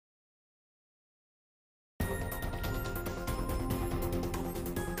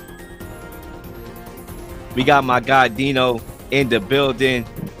We got my guy Dino in the building.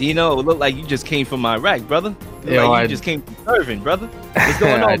 Dino, look like you just came from Iraq, brother. Look like you just came from serving, brother. What's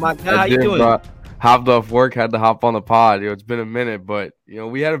going on, my guy? How you doing? Bro. Hopped off work, had to hop on the pod. It's been a minute, but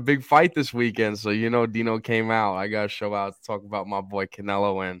we had a big fight this weekend, so Dino came out. I gotta show out to talk about my boy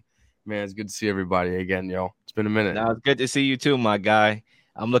Canelo, and man, it's good to see everybody again, yo. It's been a minute. Now it's good to see you too, my guy.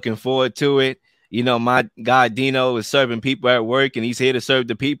 I'm looking forward to it. My guy Dino is serving people at work, and he's here to serve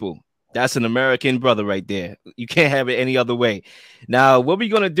the people. That's an American brother right there. You can't have it any other way. Now, what we're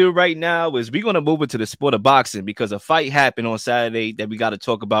going to do right now is we're going to move into the sport of boxing because a fight happened on Saturday that we got to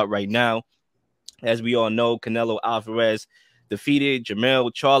talk about right now. As we all know, Canelo Alvarez defeated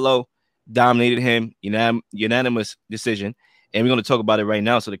Jermell. Charlo dominated him, unanimous decision. And we're going to talk about it right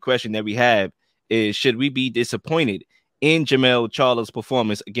now. So the question that we have is, should we be disappointed in Jermell Charlo's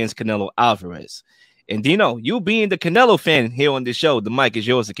performance against Canelo Alvarez? And Dino, you being the Canelo fan here on this show, the mic is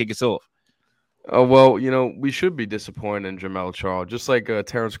yours to kick us off. Well, we should be disappointed in Jermell Charlo. Just like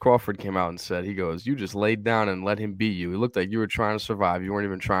Terrence Crawford came out and said, he goes, you just laid down and let him beat you. It looked like you were trying to survive. You weren't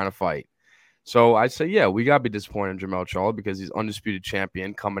even trying to fight. So I'd say, yeah, we got to be disappointed in Jermell Charlo because he's undisputed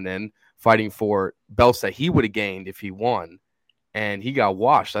champion coming in, fighting for belts that he would have gained if he won. And he got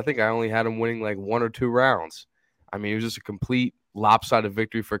washed. I think I only had him winning like 1 or 2 rounds. I mean, it was just a complete lopsided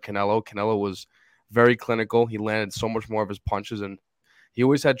victory for Canelo. Canelo was very clinical. He landed so much more of his punches, and he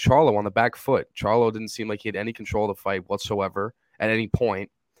always had Charlo on the back foot. Charlo didn't seem like he had any control of the fight whatsoever at any point.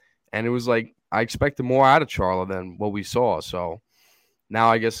 And it was like I expected more out of Charlo than what we saw. So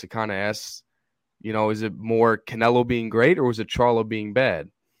now I guess it kind of asks, is it more Canelo being great or was it Charlo being bad?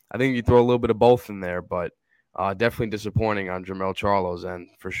 I think you throw a little bit of both in there, but definitely disappointing on Jermell Charlo's end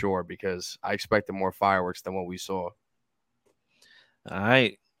for sure because I expected more fireworks than what we saw. All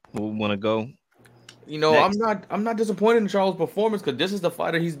right. Who want to go? Next. I'm not disappointed in Charlo's performance because this is the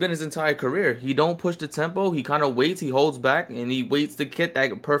fighter he's been his entire career. He don't push the tempo. He kind of waits. He holds back and he waits to get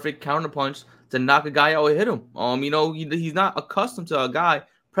that perfect counterpunch to knock a guy out or hit him. He's not accustomed to a guy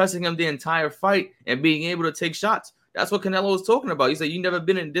pressing him the entire fight and being able to take shots. That's what Canelo was talking about. He said, "You never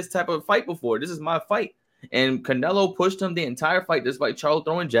been in this type of fight before. This is my fight." And Canelo pushed him the entire fight, despite Charlo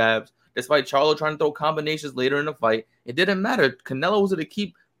throwing jabs, despite Charlo trying to throw combinations later in the fight. It didn't matter. Canelo was going to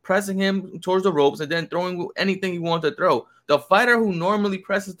keep pressing him towards the ropes and then throwing anything he wanted to throw. The fighter who normally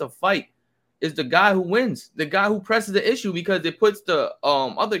presses the fight is the guy who wins, the guy who presses the issue because it puts the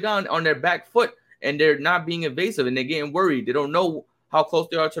other guy on their back foot and they're not being evasive and they're getting worried. They don't know how close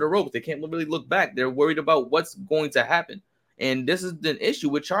they are to the ropes. They can't really look back. They're worried about what's going to happen. And this is the issue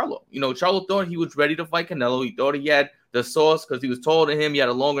with Charlo. Charlo thought he was ready to fight Canelo. He thought he had the sauce because he was taller than him. He had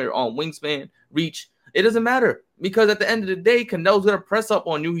a longer wingspan, reach. It doesn't matter because at the end of the day, Canelo's going to press up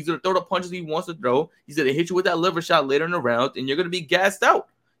on you. He's going to throw the punches he wants to throw. He's going to hit you with that liver shot later in the round, and you're going to be gassed out.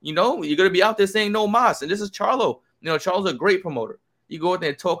 You're going to be out there saying no mas. And this is Charlo. Charlo's a great promoter. You go out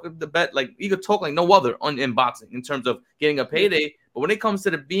there and talk the bet like you could talk like no other in boxing in terms of getting a payday. But when it comes to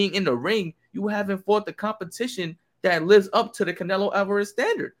the being in the ring, you haven't fought the competition that lives up to the Canelo Alvarez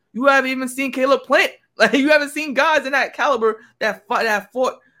standard. You haven't even seen Caleb Plant. Like you haven't seen guys in that caliber that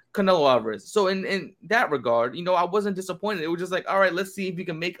fought Canelo Alvarez. So in that regard, I wasn't disappointed. It was just like, all right, let's see if we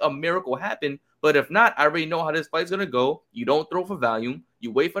can make a miracle happen. But if not, I already know how this fight's going to go. You don't throw for volume.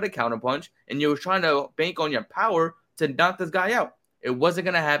 You wait for the counterpunch. And you're trying to bank on your power to knock this guy out. It wasn't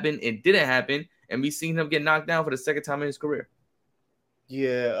going to happen. It didn't happen. And we seen him get knocked down for the second time in his career.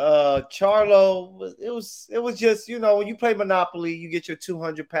 Yeah, Charlo, it was just, when you play Monopoly, you get your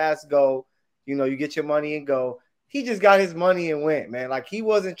 200 pass go, you get your money and go. He just got his money and went, man. Like he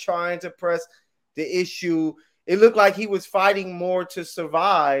wasn't trying to press the issue. It looked like he was fighting more to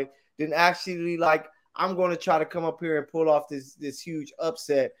survive than actually like, I'm going to try to come up here and pull off this huge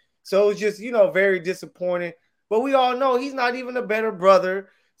upset. So it was just, very disappointing. But we all know he's not even a better brother.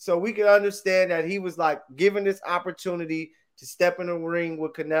 So we can understand that he was like given this opportunity to step in the ring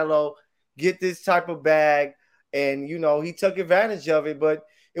with Canelo, get this type of bag. And, he took advantage of it. But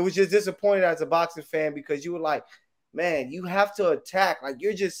it was just disappointing as a boxing fan because you were like, man, you have to attack. Like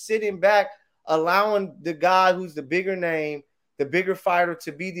you're just sitting back, allowing the guy who's the bigger name, the bigger fighter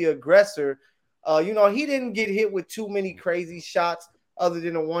to be the aggressor. He didn't get hit with too many crazy shots other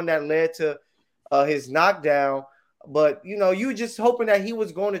than the one that led to his knockdown. But, you were just hoping that he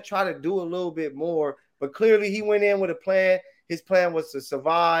was going to try to do a little bit more. But clearly he went in with a plan. His plan was to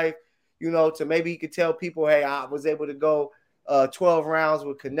survive, to maybe he could tell people, hey, I was able to go 12 rounds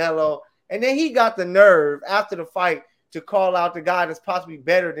with Canelo. And then he got the nerve after the fight to call out the guy that's possibly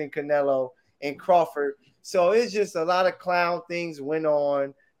better than Canelo and Crawford. So it's just a lot of clown things went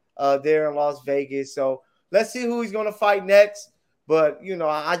on there in Las Vegas. So let's see who he's going to fight next. But,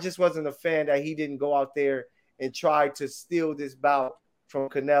 I just wasn't a fan that he didn't go out there and try to steal this bout from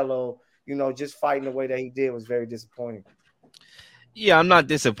Canelo. Just fighting the way that he did was very disappointing. Yeah, I'm not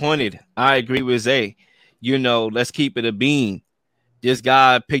disappointed. I agree with Zay. Let's keep it a bean. This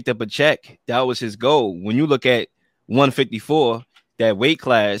guy picked up a check. That was his goal. When you look at 154, that weight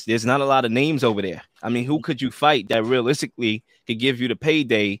class, there's not a lot of names over there. I mean, who could you fight that realistically could give you the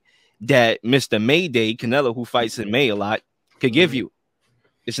payday that Mr. Mayday, Canelo, who fights in May a lot, could give you?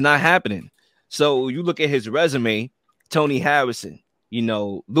 It's not happening. So you look at his resume, Tony Harrison,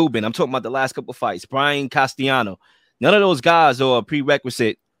 Lubin. I'm talking about the last couple fights. Brian Castellano. None of those guys are a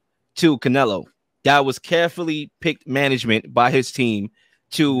prerequisite to Canelo. That was carefully picked management by his team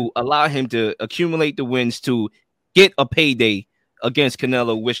to allow him to accumulate the wins to get a payday against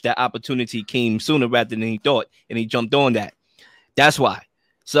Canelo, which that opportunity came sooner rather than he thought, and he jumped on that. That's why.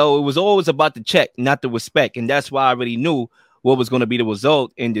 So it was always about the check, not the respect, and that's why I already knew what was going to be the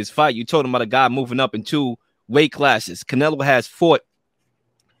result in this fight. You told him about a guy moving up in 2 weight classes. Canelo has fought,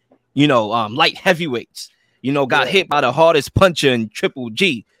 light heavyweights. Got hit by the hardest puncher in Triple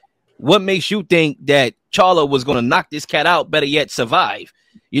G. What makes you think that Charlo was going to knock this cat out, better yet, survive?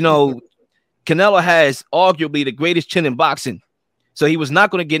 Canelo has arguably the greatest chin in boxing. So he was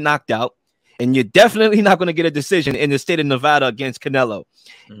not going to get knocked out. And you're definitely not going to get a decision in the state of Nevada against Canelo.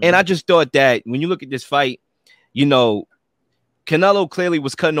 And I just thought that when you look at this fight, Canelo clearly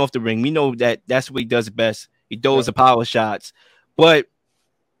was cutting off the ring. We know that that's what he does best. He throws the power shots. But,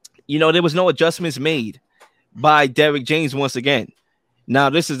 there was no adjustments made by Derrick James once again. Now,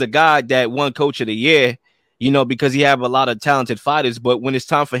 this is a guy that won Coach of the Year, because he have a lot of talented fighters. But when it's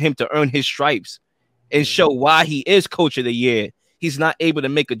time for him to earn his stripes and show why he is Coach of the Year, he's not able to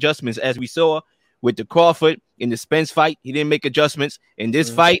make adjustments, as we saw with the Crawford in the Spence fight. He didn't make adjustments. In this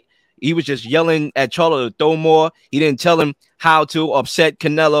fight, he was just yelling at Charlo to throw more. He didn't tell him how to upset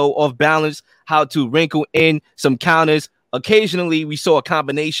Canelo off balance, how to wrinkle in some counters. Occasionally, we saw a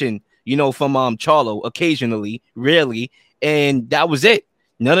combination, from Charlo, occasionally, rarely, and that was it.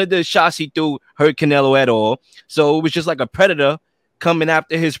 None of the shots he threw hurt Canelo at all. So it was just like a predator coming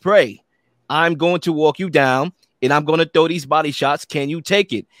after his prey. I'm going to walk you down, and I'm going to throw these body shots. Can you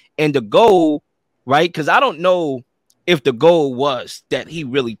take it? And the goal, right? Because I don't know if the goal was that he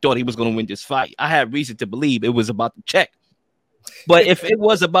really thought he was going to win this fight. I have reason to believe it was about the check. But if it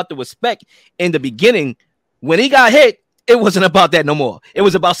was about the respect in the beginning, when he got hit, it wasn't about that no more. It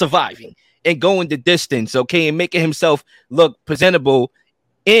was about surviving and going the distance, okay, and making himself look presentable.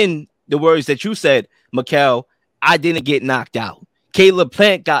 In the words that you said, Mikkel, I didn't get knocked out. Caleb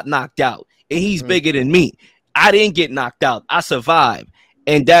Plant got knocked out, and he's bigger than me. I didn't get knocked out. I survived.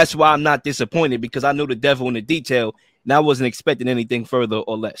 And that's why I'm not disappointed, because I knew the devil in the detail, and I wasn't expecting anything further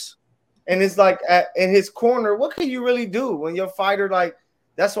or less. And it's like in his corner, what can you really do when your fighter,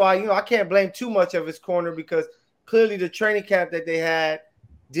 that's why, I can't blame too much of his corner, because clearly the training camp that they had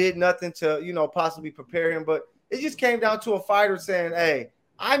did nothing to, possibly prepare him. But it just came down to a fighter saying, hey,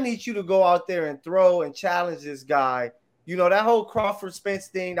 I need you to go out there and throw and challenge this guy. That whole Crawford Spence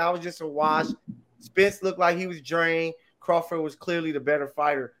thing, that was just a wash. Spence looked like he was drained. Crawford was clearly the better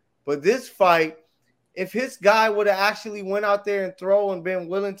fighter. But this fight, if his guy would have actually went out there and throw and been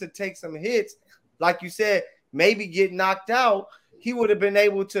willing to take some hits, like you said, maybe get knocked out, he would have been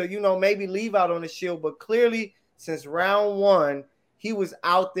able to, maybe leave out on the shield. But clearly, since round 1, he was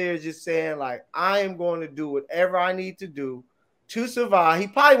out there just saying, I am going to do whatever I need to do to survive. He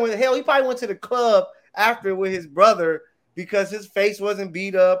probably went to the club after with his brother because his face wasn't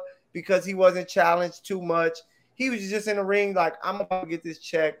beat up, because he wasn't challenged too much. He was just in the ring I'm about to get this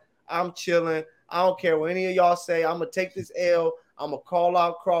check. I'm chilling. I don't care what any of y'all say. I'm going to take this L. I'm going to call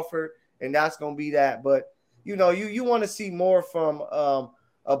out Crawford, and that's going to be that. But, you want to see more from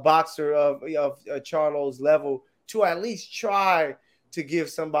a boxer of Charlo's level to at least try to give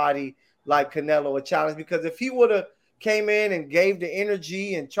somebody like Canelo a challenge. Because if he would have came in and gave the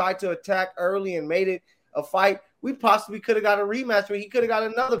energy and tried to attack early and made it a fight, we possibly could have got a rematch where he could have got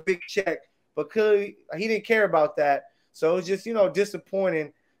another big check. But clearly he didn't care about that. So it's just,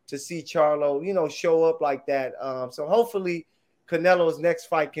 disappointing to see Charlo, show up like that. So hopefully Canelo's next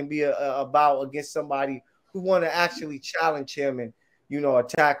fight can be a bout against somebody who want to actually challenge him and,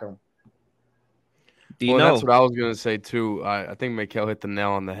 attack him. That's what I was going to say, too. I think Mikkel hit the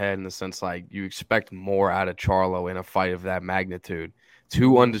nail on the head in the sense, you expect more out of Charlo in a fight of that magnitude.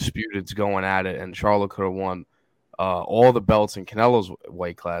 2 undisputeds going at it, and Charlo could have won all the belts in Canelo's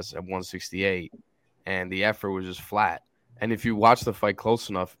weight class at 168, and the effort was just flat. And if you watch the fight close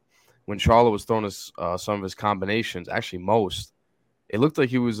enough, when Charlo was throwing some of his combinations, actually most, it looked like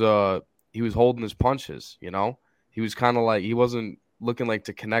he was holding his punches, he was kind of like he wasn't looking like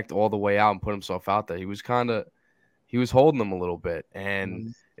to connect all the way out and put himself out there. He was holding them a little bit,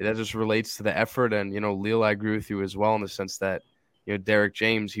 and that just relates to the effort. And Lil, I agree with you as well in the sense that Derek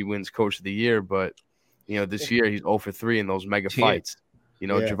James, he wins Coach of the Year, but this year he's 0 for 3 in those mega fights.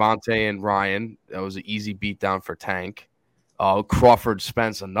 Javante and Ryan, that was an easy beatdown for Tank. Crawford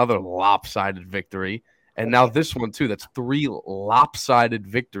Spence, another lopsided victory. And now this one, too. That's 3 lopsided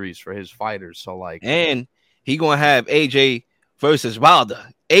victories for his fighters. So, and he going to have AJ versus Wilder.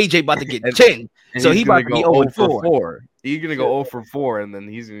 AJ about to get 10. So he about to be 0 for 4. He's going to go 0 for 4, and then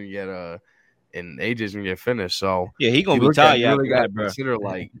he's going to get and AJ's going to get finished. So, yeah, he's going to be tired. You really got to consider,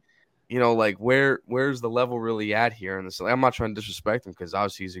 where's the level really at here? And I'm not trying to disrespect him because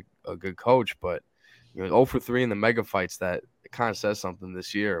obviously he's a good coach, but 0 for 3 in the mega fights, that it kind of says something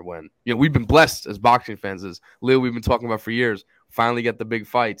this year when we've been blessed as boxing fans, as Lil we've been talking about for years. Finally get the big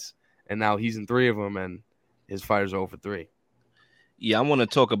fights, and now he's in 3 of them, and his fighters are 0 for 3. Yeah, I want to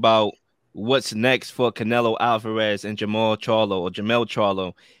talk about what's next for Canelo Alvarez and Jermell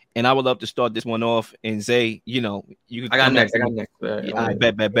Charlo. And I would love to start this one off and say, you can. I got next.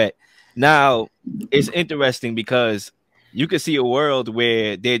 I bet. Now, it's interesting because you could see a world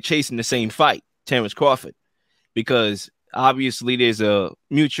where they're chasing the same fight, Terrence Crawford, because obviously there's a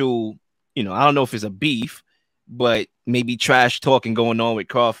mutual, I don't know if it's a beef, but maybe trash talking going on with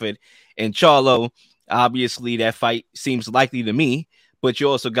Crawford and Charlo. Obviously, that fight seems likely to me, but you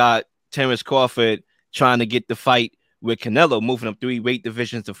also got Terrence Crawford trying to get the fight with Canelo, moving up 3 weight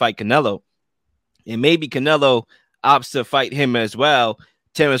divisions to fight Canelo. And maybe Canelo opts to fight him as well.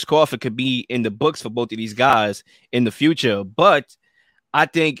 Terrence Crawford could be in the books for both of these guys in the future. But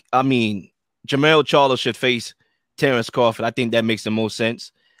Jermell Charlo should face Terrence Crawford. I think that makes the most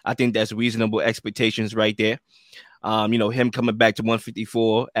sense. I think that's reasonable expectations right there. Him coming back to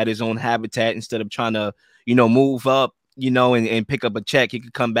 154 at his own habitat instead of trying to, move up, and pick up a check. He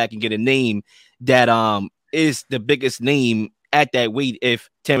could come back and get a name that is the biggest name at that weight. If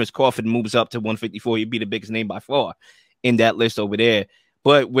Terrence Crawford moves up to 154, he'd be the biggest name by far in that list over there.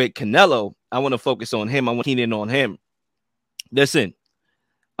 But with Canelo, I want to focus on him. I want to key in on him. Listen,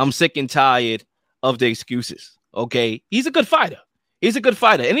 I'm sick and tired of the excuses. Okay, he's a good fighter.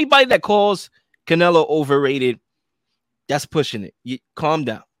 Anybody that calls Canelo overrated, that's pushing it. Calm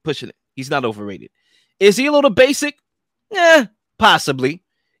down, pushing it. He's not overrated. Is he a little basic? Yeah, possibly.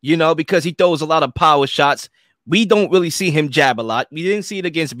 Because he throws a lot of power shots. We don't really see him jab a lot. We didn't see it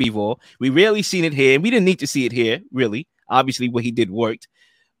against Bivol. We rarely seen it here. We didn't need to see it here, really. Obviously, what he did worked.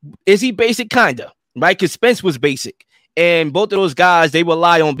 Is he basic? Kinda, right? Because Spence was basic. And both of those guys, they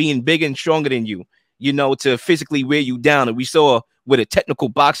rely on being bigger and stronger than you, to physically wear you down. And we saw with a technical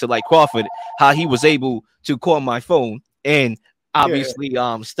boxer like Crawford, how he was able to call my phone and obviously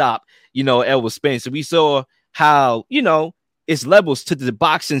stop, Elvis Spence. So we saw how, it's levels to the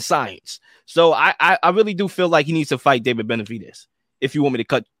boxing science. So I really do feel like he needs to fight David Benavidez. If you want me to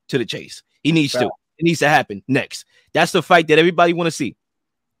cut to the chase, he needs to. It needs to happen next. That's the fight that everybody want to see.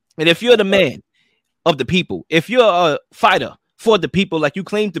 And if you're the man of the people, if you're a fighter for the people like you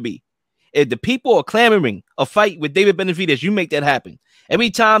claim to be, if the people are clamoring a fight with David Benavidez, you make that happen.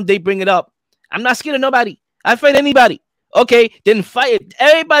 Every time they bring it up, I'm not scared of nobody. I fight anybody. Okay, then fight.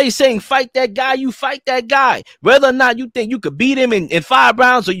 Everybody's saying fight that guy. You fight that guy. Whether or not you think you could beat him in 5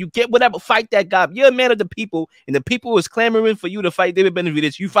 rounds or you get whatever, fight that guy. If you're a man of the people and the people is clamoring for you to fight David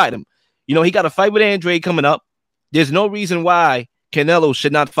Benavidez, you fight him. He got a fight with Andrade coming up. There's no reason why Canelo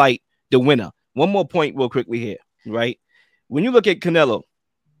should not fight the winner. One more point real quickly here, right? When you look at Canelo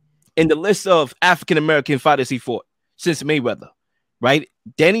in the list of African-American fighters he fought since Mayweather, right?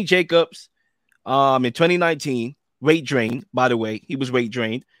 Danny Jacobs in 2019, weight drained, by the way. He was weight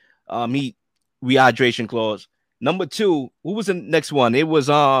drained. He rehydration clause. Number 2, who was the next one? It was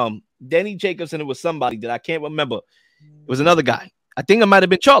Danny Jacobs, and it was somebody that I can't remember. It was another guy. I think it might have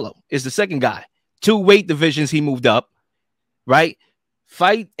been Charlo. Is the second guy. 2 weight divisions he moved up, right?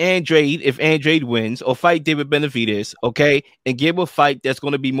 Fight Andrade if Andrade wins, or fight David Benavidez, okay? And give a fight that's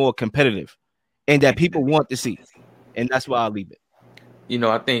going to be more competitive and that people want to see. And that's why I'll leave it.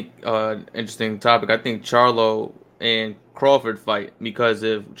 I think interesting topic. I think Charlo and Crawford fight, because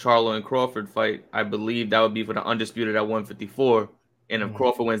if Charlo and Crawford fight, I believe that would be for the undisputed at 154. And if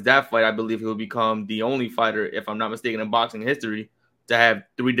Crawford wins that fight, I believe he will become the only fighter, if I'm not mistaken, in boxing history to have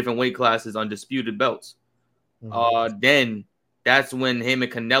 3 different weight classes, undisputed belts. Then that's when him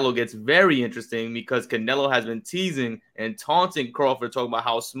and Canelo gets very interesting, because Canelo has been teasing and taunting Crawford, talking about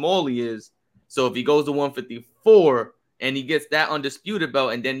how small he is. So if he goes to 154 and he gets that undisputed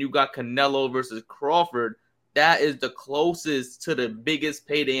belt, and then you got Canelo versus Crawford, that is the closest to the biggest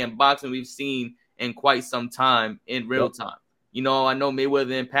payday in boxing we've seen in quite some time in real time. You know, I know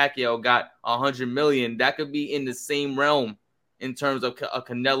Mayweather and Pacquiao got $100 million. That could be in the same realm in terms of a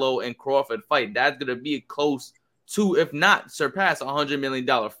Canelo and Crawford fight. That's gonna be close to, if not surpass, $100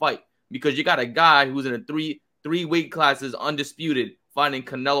 million fight, because you got a guy who's in a three weight classes undisputed fighting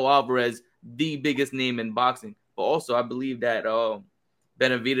Canelo Alvarez, the biggest name in boxing. But also, I believe that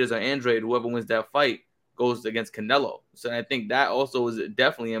Benavidez or Andrade, whoever wins that fight, goes against Canelo. So I think that also is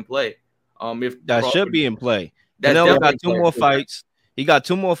definitely in play. If that should be in play. Canelo got two more fights. He got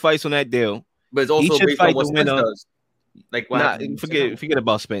 2 more fights on that deal. But it's also based on what Spence does. Like, forget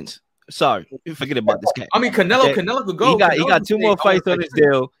about Spence. Sorry, forget about this cat. I mean, Canelo could go. He got 2 more fights on his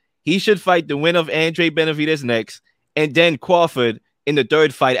deal. He should fight the winner of Andre Benavidez next, and then Crawford in the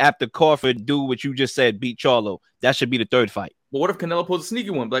 3rd fight after Crawford do what you just said, beat Charlo. That should be the 3rd fight. But what if Canelo pulls a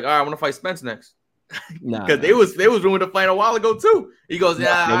sneaky one? Like, all right, I want to fight Spence next. Because they was rumored to fight a while ago too. He goes,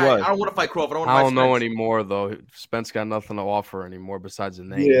 I don't want to fight Crawford. I don't know anymore though. Spence got nothing to offer anymore besides the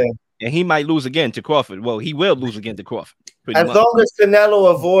name. Yeah, and he might lose again to Crawford. Well, he will lose again to Crawford. As long as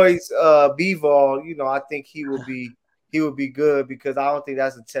Canelo avoids Bivol, you know, I think he would be good, because I don't think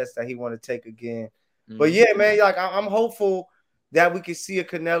that's a test that he want to take again. But yeah, man, like I'm hopeful that we can see a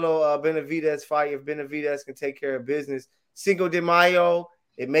Canelo Benavidez fight if Benavidez can take care of business. Cinco de Mayo.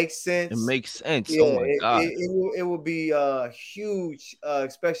 It makes sense. It makes sense. Yeah, oh my God. It will be huge,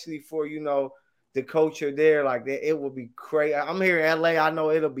 especially for, you know, the culture there. Like it will be crazy. I'm here in LA. I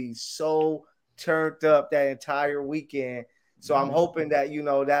know it'll be so turned up that entire weekend. So I'm hoping that, you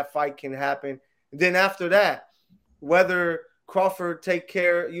know, that fight can happen. And then after that, whether Crawford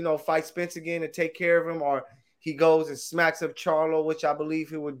fight Spence again and take care of him, or he goes and smacks up Charlo, which I believe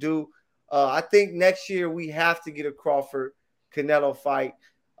he would do. I think next year we have to get a Crawford Canelo fight.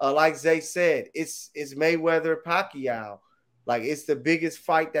 Like Zay said, it's Mayweather Pacquiao. Like, it's the biggest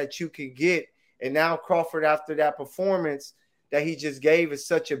fight that you can get. And now Crawford, after that performance that he just gave, is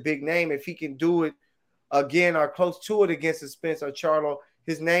such a big name. If he can do it again or close to it against Spence or Charlo,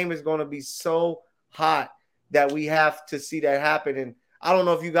 his name is going to be so hot that we have to see that happen. And I don't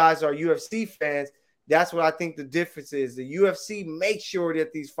know if you guys are UFC fans. That's what I think the difference is. The UFC makes sure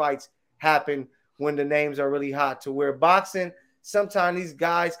that these fights happen when the names are really hot, to where boxing, sometimes these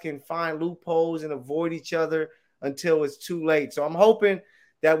guys can find loopholes and avoid each other until it's too late. So I'm hoping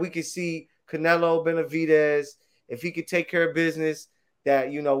that we can see Canelo Benavidez, if he could take care of business,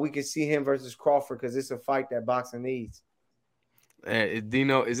 that, you know, we can see him versus Crawford, because it's a fight that boxing needs.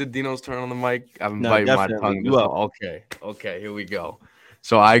 Dino, is it Dino's turn on the mic? I'm biting my tongue. Okay, here we go.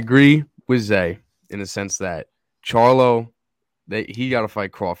 So I agree with Zay in the sense that Charlo, he got to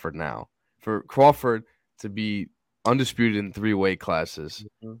fight Crawford now. For Crawford to be undisputed in 3 weight classes,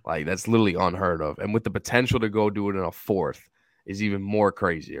 like, that's literally unheard of. And with the potential to go do it in a 4th is even more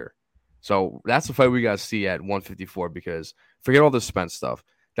crazier. So that's the fight we got to see at 154, because forget all the Spence stuff.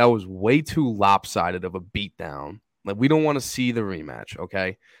 That was way too lopsided of a beatdown. Like, we don't want to see the rematch,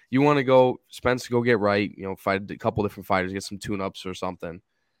 okay? You want to go, Spence, go get right, you know, fight a couple different fighters, get some tune-ups or something.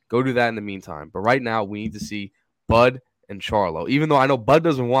 Go do that in the meantime. But right now, we need to see Bud and Charlo, even though I know Bud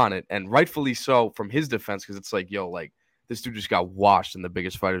doesn't want it, and rightfully so from his defense, because it's like, yo, like, this dude just got washed in the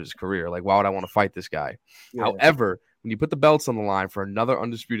biggest fight of his career. Like, why would I want to fight this guy? Yeah. However, when you put the belts on the line for another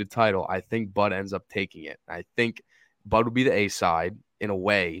undisputed title, I think Bud ends up taking it. I think Bud will be the A side in a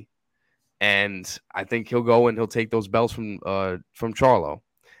way, and I think he'll go and he'll take those belts from Charlo.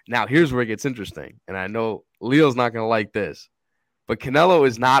 Now, here's where it gets interesting, and I know Leo's not going to like this, but Canelo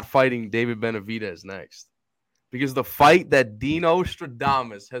is not fighting David Benavidez next. Because the fight that Dino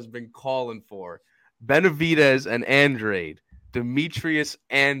Stradamus has been calling for, Benavidez and Andrade, Demetrius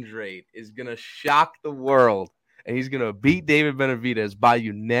Andrade, is going to shock the world. And he's going to beat David Benavidez by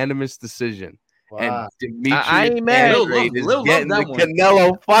unanimous decision. Wow. And Demetrius Andrade is getting the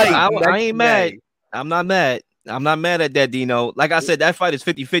Canelo fight. I ain't mad. I'm not mad. I'm not mad at that, Dino. Like I said, that fight is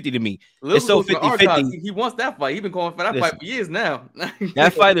 50-50 to me. It's so 50-50. He wants that fight. He's been calling for that fight for years now.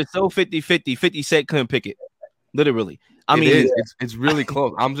 That fight is so 50-50. 50 Cent couldn't pick it. Literally. It's really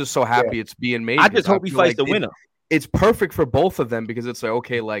close. I'm just so happy it's being made. I just hope he fights the winner. It's perfect for both of them, because it's like,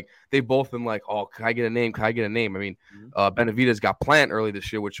 okay, like, they've both been like, oh, can I get a name? Can I get a name? I mean, Benavidez got Plant early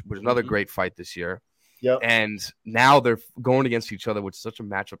this year, which was another great fight this year. Yep. And now they're going against each other, which is such a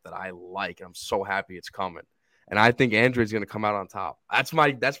matchup that I like. And I'm so happy it's coming. And I think Andrade's going to come out on top. That's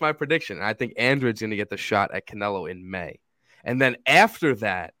my prediction. And I think Andrade's going to get the shot at Canelo in May. And then after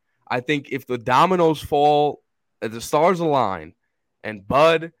that, I think if the dominoes fall, the stars align, and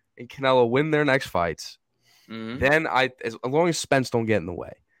Bud and Canelo win their next fights, then as long as Spence don't get in the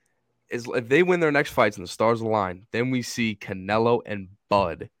way, if they win their next fights and the stars align, then we see Canelo and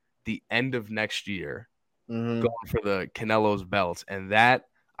Bud the end of next year, going for the Canelo's belts, and that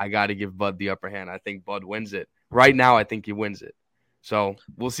I got to give Bud the upper hand. I think Bud wins it. Right now, I think he wins it. So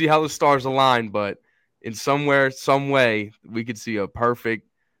we'll see how the stars align, but in some way, we could see a perfect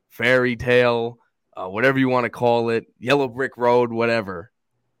fairy tale, whatever you want to call it, yellow brick road, whatever,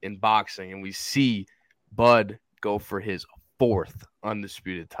 in boxing, and we see Bud go for his 4th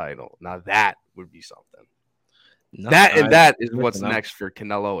undisputed title. Now that would be something. That is what's next for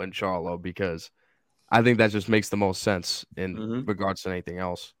Canelo and Charlo, because I think that just makes the most sense in regards to anything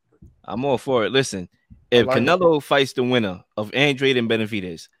else. I'm all for it. Listen, if Canelo fights the winner of Andrade and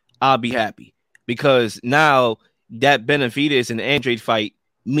Benavidez, I'll be happy, because now that Benavidez and Andrade fight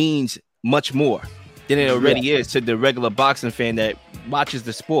means much more than it already is to the regular boxing fan that watches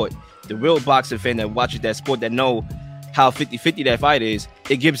the sport. The real boxing fan that watches that sport, that know how 50-50 that fight is,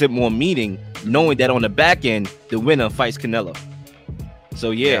 it gives it more meaning knowing that on the back end, the winner fights Canelo.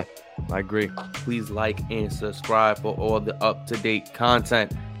 So, yeah. I agree. Please like and subscribe for all the up-to-date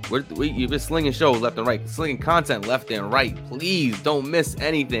content. You've been slinging shows left and right, slinging content left and right. Please don't miss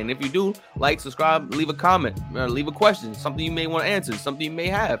anything. If you do, like, subscribe, leave a comment, leave a question, something you may want to answer, something you may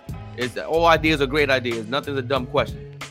have. All ideas are great ideas. Nothing's a dumb question.